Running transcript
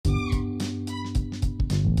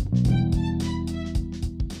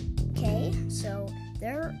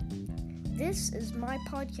This is my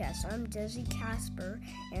podcast. I'm Desi Casper,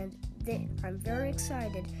 and I'm very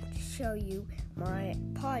excited to show you my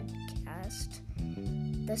podcast.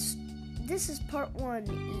 This is part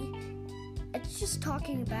 1. It's just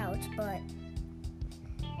talking about, but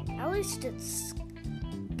at least it's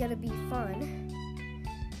gonna be fun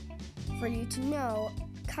for you to know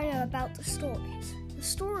kind of about the stories. The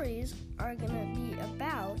stories are gonna be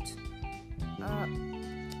about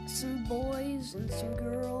some boys and some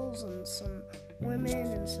girls and some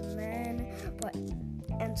women and some men,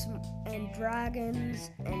 and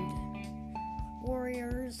dragons and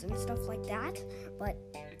warriors and stuff like that. But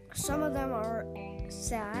some of them are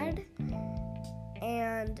sad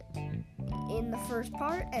and in the first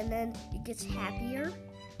part, and then it gets happier.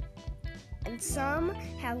 And some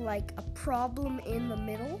have like a problem in the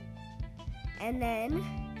middle, and then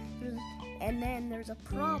there's a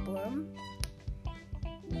problem.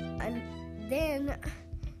 And then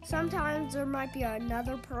sometimes there might be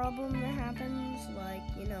another problem that happens,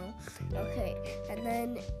 okay, and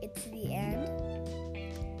then it's the end.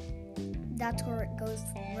 That's where it goes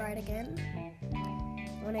right again.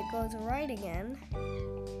 When it goes right again,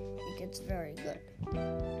 it gets very good.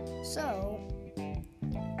 So,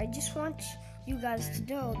 I just want you guys to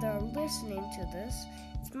know that are listening to this,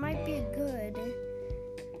 it might be a good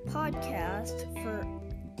podcast for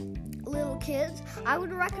little kids. I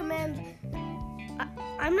would recommend,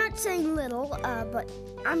 I'm not saying little, but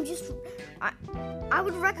I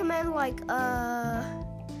would recommend I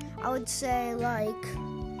would say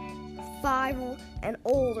 5 and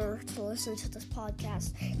older to listen to this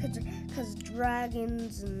podcast, because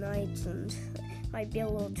dragons and knights and might be a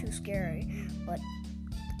little too scary, but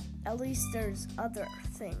at least there's other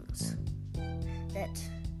things that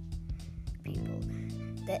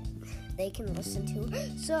they can listen to.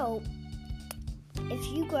 So, if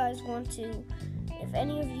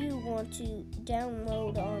any of you want to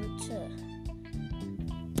download onto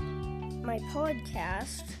my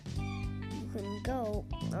podcast, you can go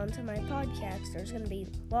onto my podcast. There's going to be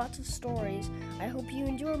lots of stories. I hope you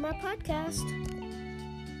enjoy my podcast.